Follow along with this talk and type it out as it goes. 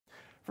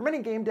For many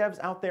game devs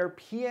out there,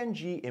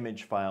 PNG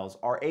image files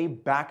are a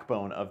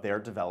backbone of their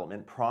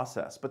development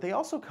process, but they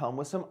also come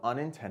with some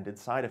unintended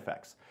side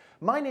effects.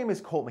 My name is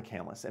Colt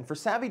McCandless, and for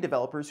savvy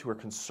developers who are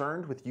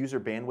concerned with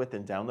user bandwidth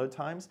and download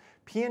times,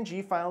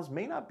 PNG files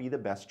may not be the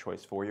best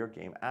choice for your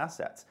game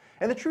assets.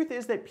 And the truth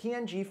is that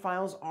PNG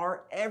files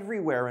are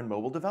everywhere in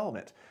mobile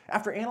development.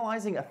 After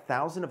analyzing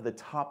 1,000 of the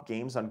top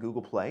games on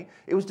Google Play,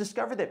 it was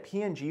discovered that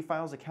PNG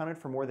files accounted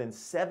for more than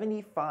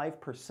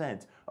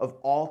 75% of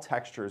all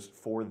textures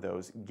for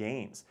those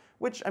games.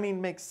 Which,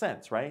 makes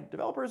sense, right?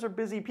 Developers are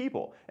busy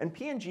people, and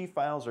PNG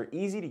files are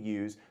easy to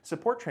use,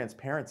 support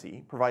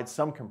transparency, provide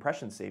some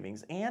compression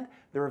savings, and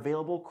they're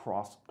available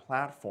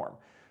cross-platform.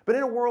 But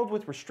in a world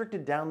with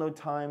restricted download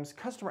times,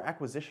 customer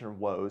acquisition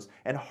woes,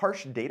 and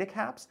harsh data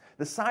caps,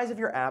 the size of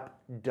your app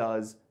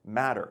does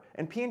matter,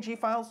 and PNG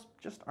files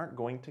just aren't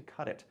going to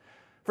cut it.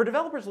 For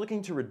developers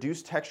looking to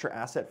reduce texture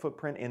asset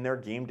footprint in their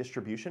game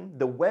distribution,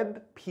 the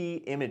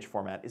WebP image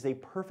format is a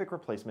perfect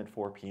replacement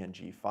for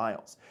PNG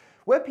files.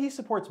 WebP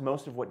supports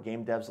most of what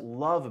game devs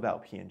love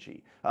about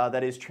PNG,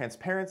 that is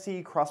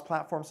transparency,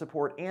 cross-platform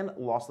support, and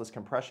lossless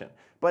compression.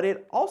 But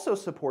it also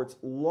supports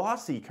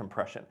lossy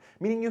compression,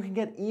 meaning you can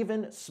get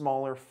even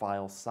smaller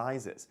file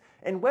sizes.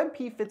 And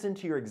WebP fits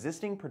into your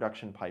existing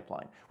production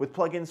pipeline with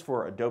plugins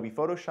for Adobe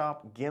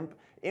Photoshop, GIMP,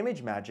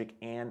 ImageMagick,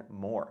 and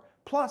more.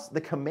 Plus, the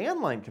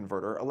command line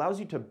converter allows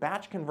you to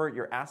batch convert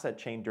your asset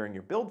chain during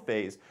your build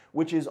phase,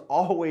 which is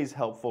always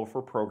helpful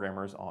for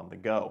programmers on the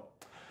go.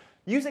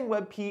 Using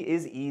WebP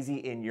is easy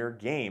in your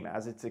game,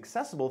 as it's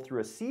accessible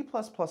through a C++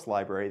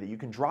 library that you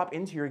can drop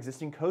into your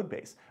existing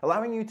codebase,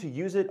 allowing you to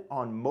use it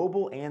on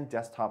mobile and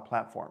desktop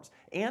platforms.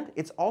 And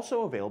it's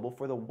also available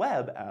for the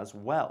web as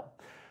well.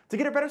 To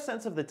get a better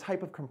sense of the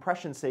type of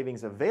compression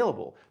savings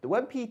available, the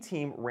WebP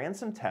team ran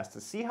some tests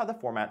to see how the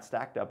format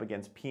stacked up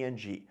against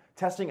PNG,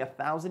 testing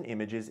 1,000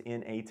 images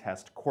in a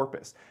test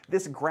corpus.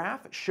 This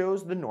graph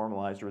shows the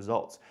normalized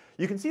results.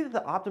 You can see that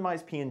the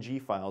optimized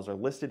PNG files are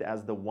listed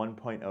as the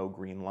 1.0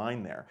 green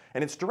line there,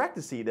 and it's direct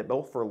to see that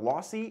both for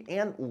lossy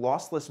and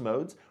lossless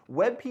modes,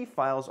 WebP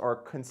files are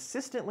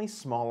consistently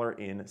smaller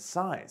in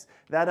size.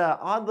 That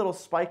odd little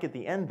spike at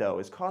the end, though,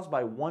 is caused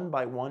by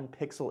 1x1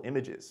 pixel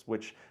images,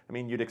 which,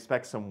 you'd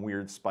expect some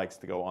weird spikes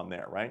to go on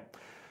there, right?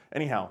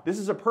 Anyhow, this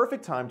is a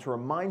perfect time to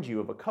remind you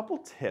of a couple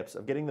tips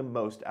of getting the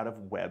most out of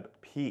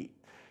WebP.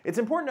 It's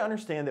important to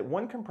understand that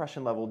one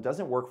compression level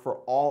doesn't work for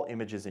all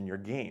images in your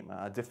game.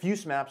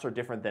 Diffuse maps are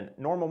different than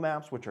normal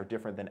maps, which are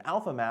different than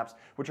alpha maps,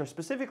 which are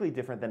specifically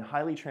different than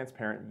highly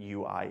transparent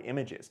UI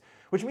images.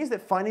 Which means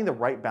that finding the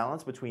right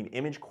balance between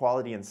image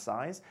quality and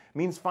size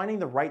means finding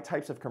the right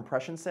types of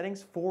compression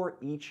settings for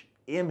each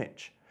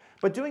image.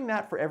 But doing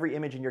that for every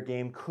image in your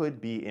game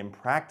could be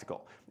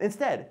impractical.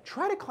 Instead,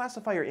 try to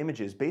classify your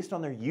images based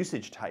on their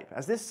usage type,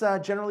 as this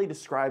generally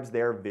describes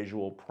their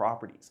visual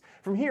properties.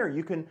 From here,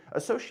 you can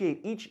associate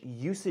each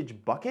usage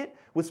bucket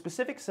with a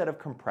specific set of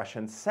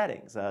compression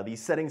settings.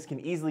 These settings can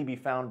easily be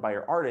found by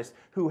your artists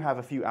who have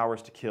a few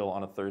hours to kill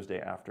on a Thursday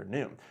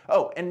afternoon.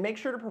 Oh, and make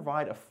sure to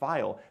provide a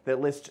file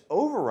that lists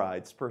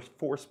overrides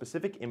for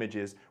specific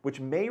images which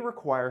may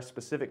require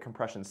specific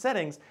compression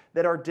settings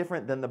that are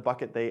different than the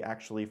bucket they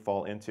actually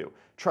fall into.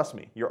 Trust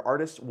me, your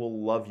artists will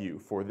love you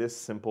for this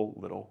simple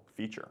little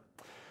feature.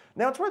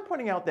 Now, it's worth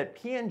pointing out that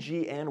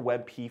PNG and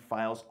WebP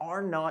files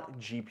are not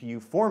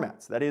GPU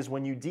formats. That is,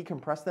 when you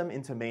decompress them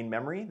into main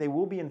memory, they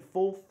will be in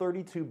full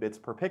 32 bits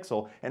per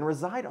pixel and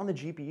reside on the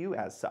GPU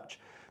as such.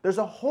 There's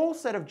a whole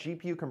set of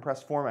GPU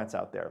compressed formats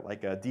out there,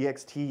 like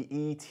DXT,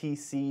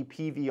 ETC,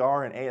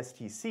 PVR, and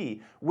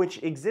ASTC,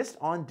 which exist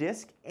on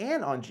disk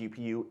and on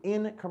GPU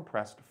in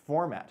compressed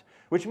format,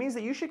 which means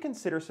that you should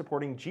consider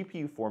supporting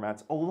GPU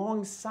formats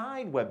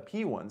alongside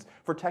WebP ones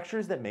for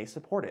textures that may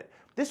support it.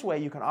 This way,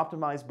 you can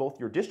optimize both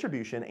your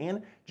distribution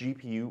and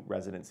GPU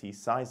residency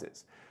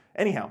sizes.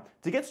 Anyhow,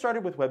 to get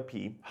started with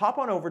WebP, hop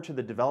on over to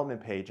the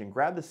development page and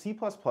grab the C++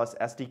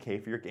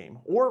 SDK for your game,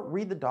 or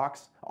read the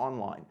docs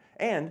online.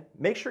 And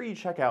make sure you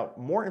check out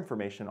more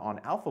information on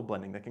alpha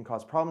blending that can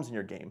cause problems in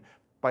your game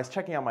by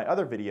checking out my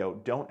other video,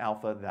 Don't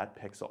Alpha That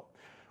Pixel.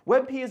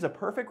 WebP is a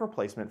perfect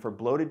replacement for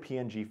bloated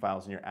PNG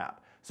files in your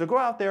app. So go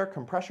out there,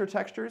 compress your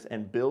textures,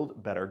 and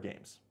build better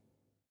games.